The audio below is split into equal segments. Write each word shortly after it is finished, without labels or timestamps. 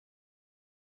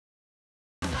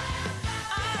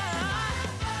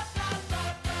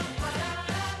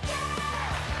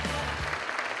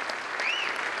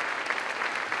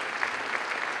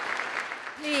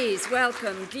Please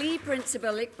welcome Glee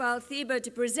Principal Iqbal Thiba to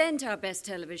present our Best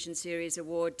Television Series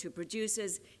Award to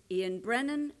producers Ian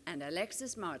Brennan and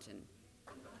Alexis Martin.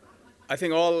 I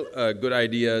think all good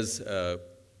ideas,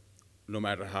 no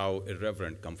matter how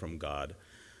irreverent, come from God.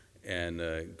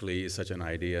 And Glee is such an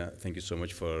idea. Thank you so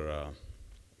much for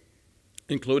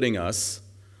including us.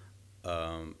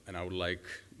 And I would like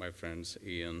my friends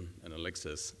Ian and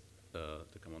Alexis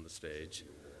to come on the stage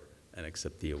and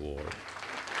accept the award.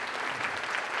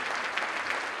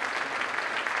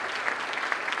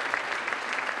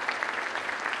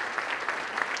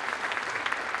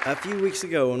 A few weeks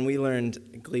ago, when we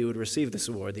learned Glee would receive this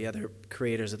award, the other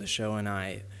creators of the show and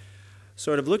I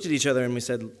sort of looked at each other and we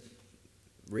said,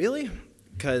 really?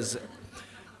 Because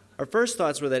our first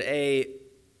thoughts were that A,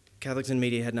 Catholics in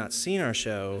Media had not seen our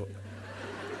show,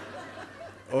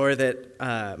 or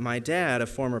that my dad, a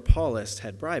former Paulist,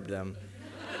 had bribed them.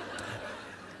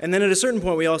 And then at a certain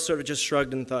point, we all sort of just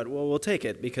shrugged and thought, well, we'll take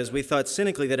it, because we thought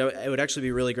cynically that it would actually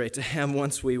be really great to have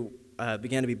once we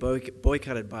began to be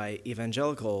boycotted by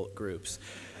evangelical groups,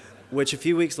 which a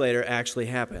few weeks later actually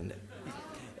happened.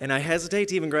 And I hesitate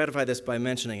to even gratify this by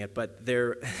mentioning it, but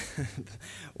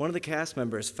one of the cast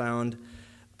members found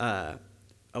a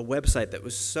website that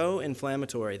was so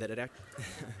inflammatory that it actually...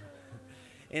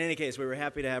 In any case, we were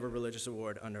happy to have a religious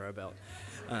award under our belt.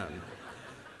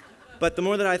 But the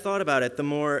more that I thought about it, the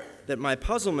more that my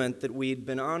puzzlement that we'd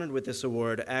been honored with this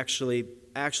award actually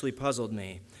puzzled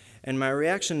me. And my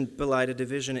reaction belied a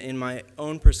division in my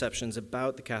own perceptions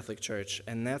about the Catholic Church,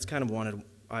 and that's kind of what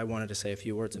I wanted to say a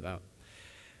few words about.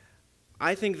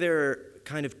 I think there are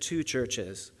kind of two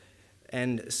churches,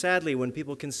 and sadly, when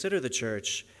people consider the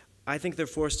church, I think they're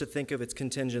forced to think of its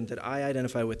contingent that I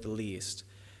identify with the least.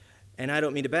 And I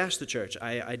don't mean to bash the church.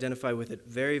 I identify with it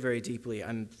very, very deeply.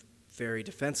 I'm very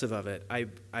defensive of it.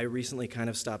 I recently kind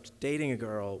of stopped dating a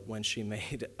girl when she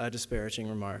made a disparaging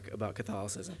remark about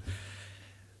Catholicism.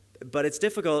 But it's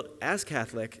difficult, as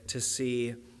Catholic, to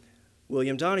see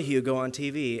William Donahue go on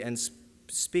TV and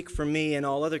speak for me and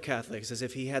all other Catholics as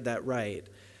if he had that right,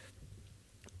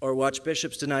 or watch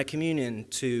bishops deny communion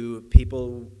to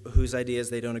people whose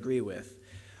ideas they don't agree with,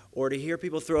 or to hear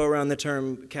people throw around the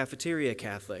term cafeteria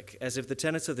Catholic as if the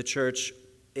tenets of the church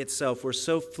itself were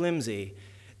so flimsy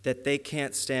that they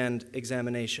can't stand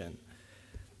examination.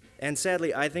 And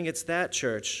sadly, I think it's that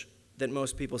church that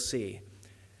most people see.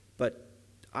 But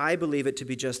I believe it to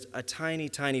be just a tiny,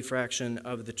 tiny fraction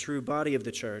of the true body of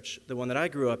the church, the one that I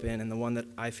grew up in and the one that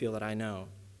I feel that I know.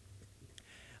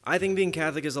 I think being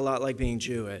Catholic is a lot like being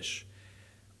Jewish.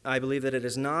 I believe that it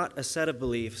is not a set of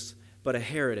beliefs, but a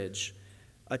heritage,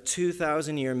 a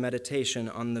 2,000-year meditation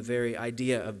on the very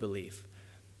idea of belief.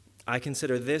 I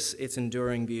consider this its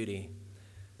enduring beauty.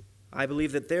 I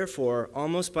believe that, therefore,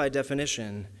 almost by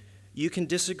definition, you can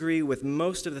disagree with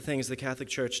most of the things the Catholic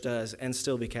Church does and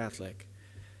still be Catholic.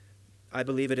 I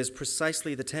believe it is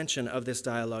precisely the tension of this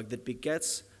dialogue that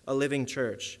begets a living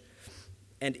church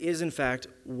and is, in fact,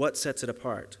 what sets it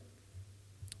apart.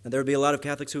 And there would be a lot of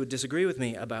Catholics who would disagree with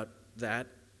me about that,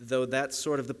 though that's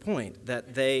sort of the point,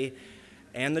 that they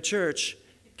and the church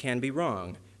can be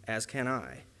wrong, as can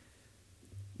I.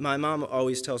 My mom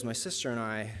always tells my sister and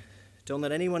I, don't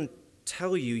let anyone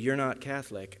tell you you're not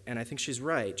Catholic, and I think she's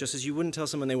right, just as you wouldn't tell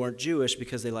someone they weren't Jewish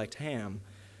because they liked ham.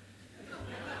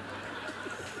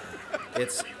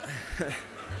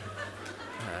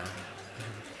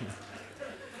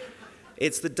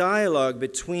 It's the dialogue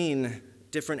between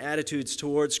different attitudes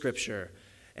towards Scripture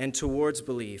and towards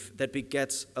belief that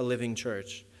begets a living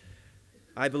church.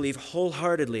 I believe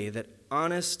wholeheartedly that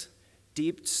honest,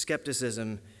 deep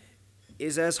skepticism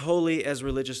is as holy as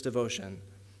religious devotion.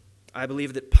 I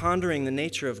believe that pondering the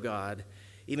nature of God,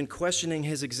 even questioning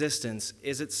his existence,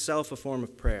 is itself a form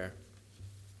of prayer.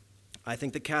 I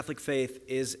think the Catholic faith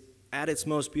is at its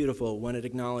most beautiful when it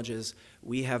acknowledges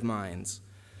we have minds,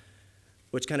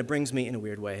 which kind of brings me in a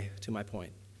weird way to my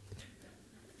point.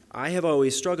 I have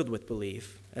always struggled with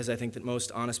belief, as I think that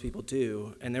most honest people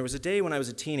do, and there was a day when I was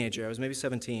a teenager, I was maybe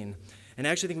 17, and I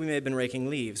actually think we may have been raking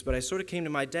leaves, but I sort of came to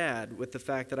my dad with the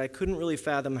fact that I couldn't really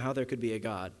fathom how there could be a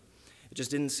God. It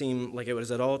just didn't seem like it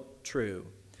was at all true.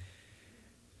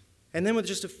 And then with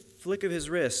just a flick of his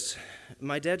wrist,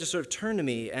 my dad just sort of turned to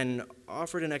me and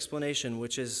offered an explanation,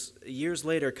 which is, years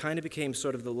later, kind of became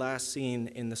sort of the last scene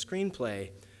in the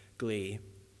screenplay, Glee,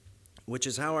 which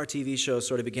is how our TV show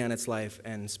sort of began its life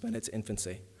and spent its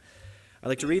infancy. I'd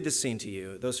like to read this scene to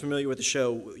you. Those familiar with the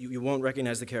show, you won't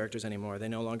recognize the characters anymore. They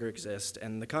no longer exist,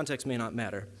 and the context may not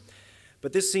matter.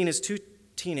 But this scene is two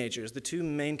teenagers, the two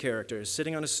main characters,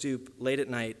 sitting on a stoop late at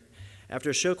night after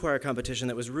a show choir competition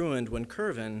that was ruined when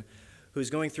Curvin, who's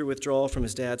going through withdrawal from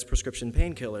his dad's prescription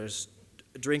painkillers,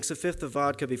 drinks a fifth of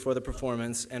vodka before the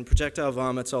performance, and projectile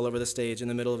vomits all over the stage in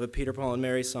the middle of a Peter, Paul, and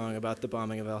Mary song about the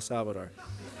bombing of El Salvador.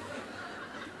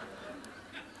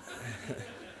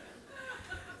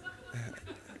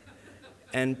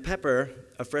 And Pepper,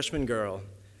 a freshman girl,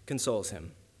 consoles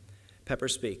him. Pepper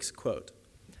speaks, quote,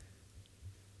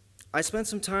 I spent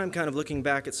some time kind of looking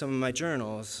back at some of my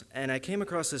journals, and I came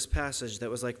across this passage that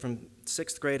was like from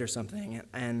 6th grade or something,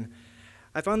 and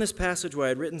I found this passage where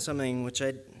I'd written something which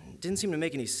didn't seem to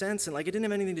make any sense, and like it didn't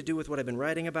have anything to do with what I've been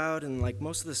writing about, and like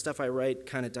most of the stuff I write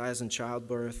kind of dies in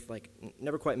childbirth, like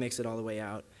never quite makes it all the way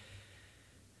out.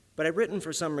 But I'd written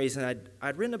for some reason,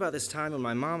 I'd written about this time when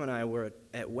my mom and I were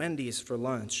at Wendy's for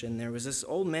lunch, and there was this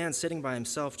old man sitting by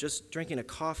himself just drinking a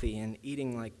coffee and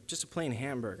eating like just a plain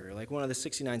hamburger, like one of the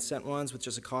 69-cent ones with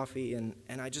just a coffee, and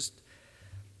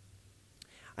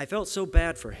I felt so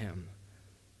bad for him.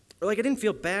 Or like I didn't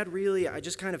feel bad really, I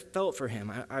just kind of felt for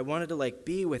him. I wanted to like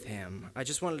be with him. I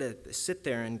just wanted to sit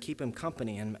there and keep him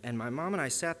company, and my mom and I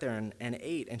sat there and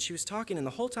ate, and she was talking, and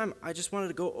the whole time I just wanted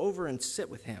to go over and sit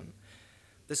with him.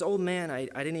 This old man I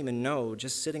didn't even know,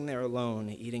 just sitting there alone,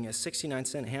 eating a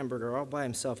 69-cent hamburger all by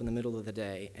himself in the middle of the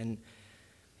day. And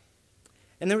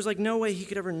there was like no way he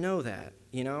could ever know that,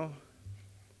 you know?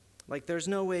 Like there's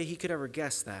no way he could ever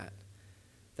guess that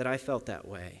I felt that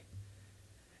way.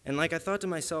 And like I thought to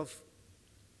myself,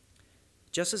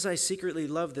 just as I secretly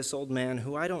love this old man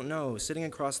who I don't know, sitting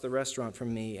across the restaurant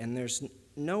from me, and there's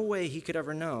no way he could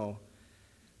ever know,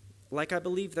 like I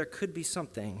believe there could be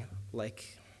something,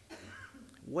 like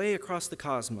way across the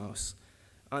cosmos,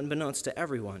 unbeknownst to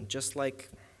everyone, just like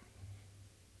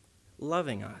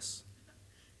loving us.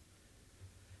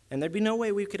 And there'd be no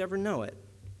way we could ever know it.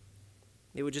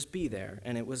 It would just be there,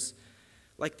 and it was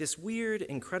like this weird,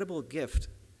 incredible gift.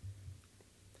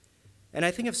 And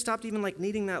I think I've stopped even like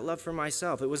needing that love for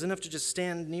myself. It was enough to just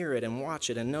stand near it and watch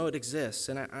it and know it exists,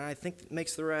 and I think it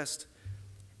makes the rest,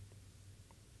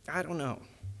 I don't know.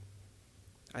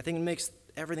 I think it makes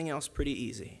everything else pretty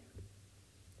easy.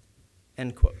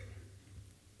 End quote.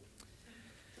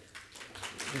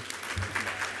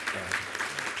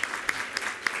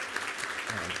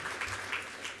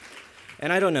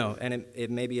 And I don't know, and it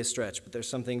may be a stretch, but there's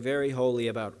something very holy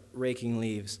about raking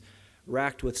leaves,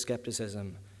 racked with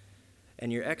skepticism,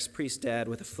 and your ex-priest dad,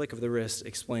 with a flick of the wrist,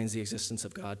 explains the existence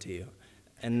of God to you.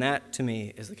 And that, to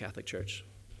me, is the Catholic Church.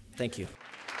 Thank you.